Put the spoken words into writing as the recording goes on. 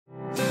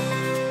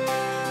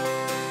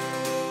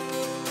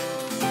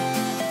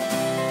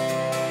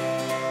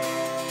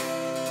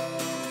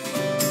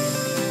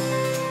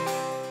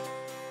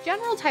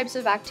general types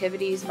of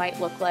activities might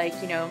look like,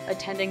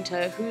 attending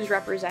to who's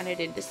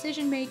represented in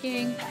decision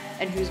making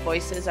and whose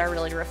voices are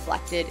really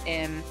reflected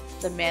in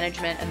the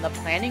management and the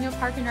planning of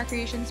park and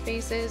recreation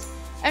spaces.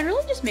 And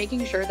really just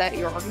making sure that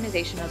your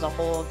organization as a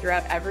whole,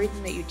 throughout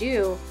everything that you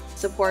do,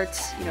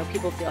 supports,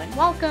 people feeling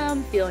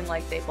welcome, feeling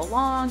like they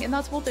belong. And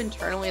that's both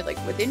internally,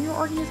 like within your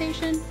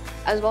organization,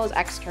 as well as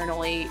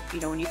externally,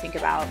 when you think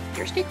about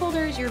your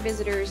stakeholders, your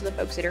visitors, the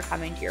folks that are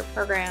coming to your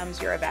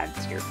programs, your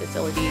events, your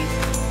facilities.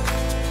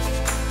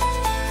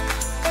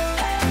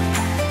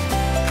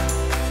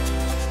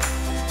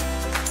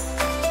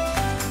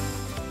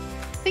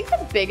 I think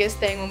the biggest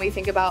thing when we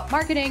think about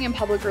marketing and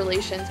public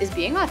relations is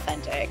being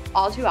authentic.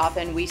 All too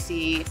often we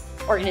see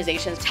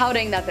organizations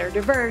touting that they're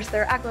diverse,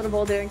 they're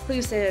equitable, they're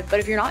inclusive, but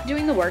if you're not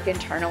doing the work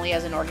internally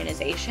as an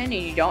organization and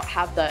you don't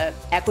have the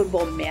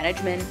equitable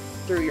management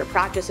through your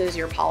practices,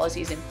 your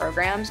policies and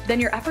programs, then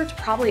your efforts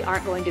probably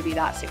aren't going to be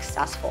that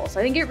successful. So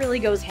I think it really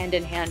goes hand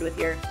in hand with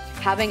your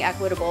having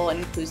equitable and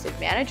inclusive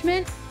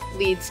management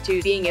leads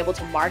to being able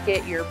to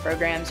market your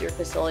programs, your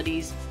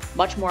facilities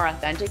much more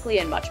authentically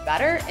and much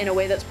better in a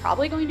way that's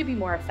probably going to be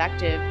more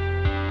effective.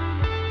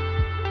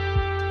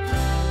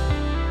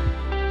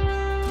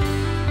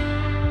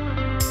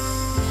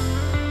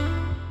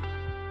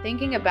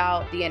 Thinking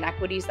about the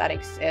inequities that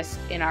exist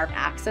in our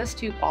access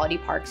to quality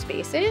park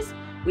spaces,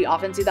 we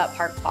often see that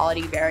park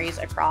quality varies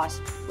across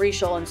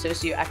racial and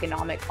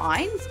socioeconomic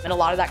lines, and a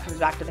lot of that comes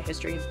back to the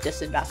history of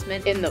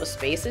disinvestment in those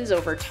spaces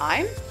over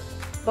time.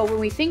 But when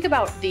we think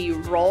about the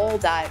role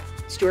that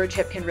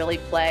stewardship can really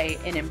play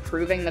in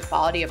improving the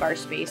quality of our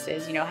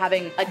spaces,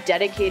 having a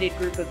dedicated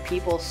group of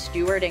people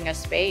stewarding a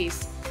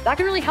space, that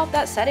can really help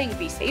that setting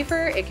be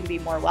safer, it can be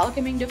more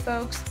welcoming to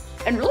folks,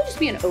 and really just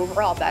be an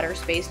overall better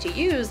space to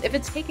use if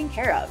it's taken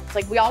care of. It's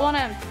like we all want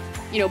to,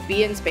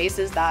 be in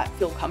spaces that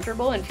feel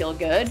comfortable and feel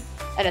good,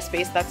 and a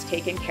space that's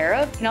taken care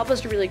of can help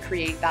us to really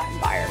create that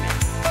environment.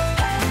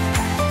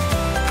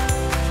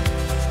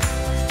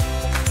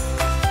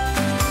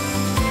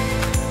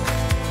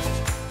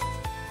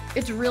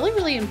 It's really,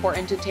 really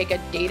important to take a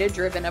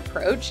data-driven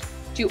approach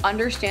to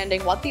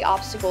understanding what the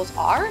obstacles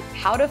are,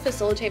 how to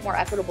facilitate more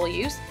equitable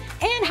use,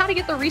 and how to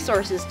get the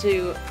resources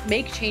to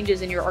make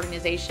changes in your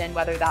organization,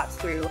 whether that's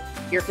through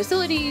your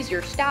facilities,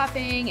 your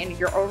staffing, and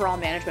your overall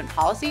management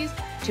policies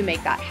to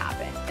make that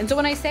happen. And so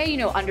when I say,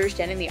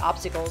 understanding the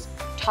obstacles,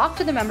 talk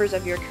to the members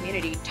of your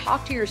community,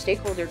 talk to your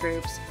stakeholder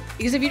groups,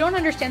 because if you don't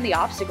understand the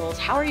obstacles,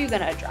 how are you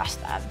going to address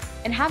them?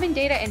 And having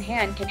data in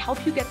hand can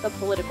help you get the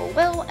political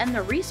will and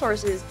the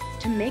resources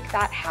to make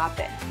that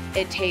happen.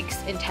 It takes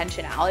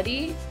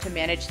intentionality to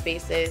manage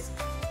spaces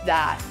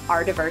that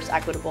are diverse,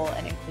 equitable,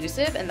 and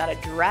inclusive, and that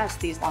address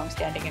these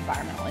longstanding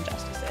environmental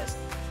injustices.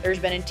 There's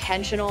been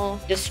intentional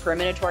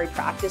discriminatory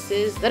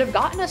practices that have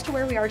gotten us to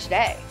where we are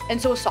today.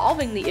 And so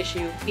solving the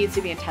issue needs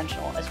to be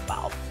intentional as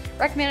well.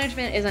 Rec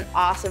management is an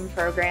awesome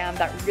program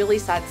that really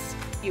sets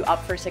you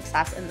up for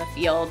success in the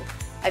field.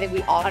 I think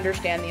we all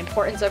understand the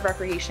importance of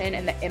recreation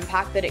and the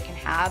impact that it can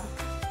have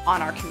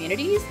on our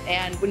communities.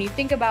 And when you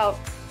think about,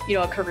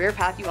 a career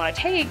path you want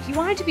to take, you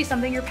want it to be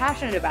something you're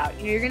passionate about.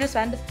 You're going to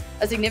spend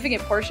a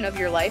significant portion of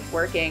your life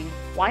working.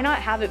 Why not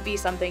have it be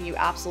something you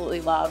absolutely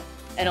love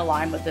and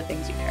align with the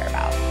things you care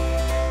about?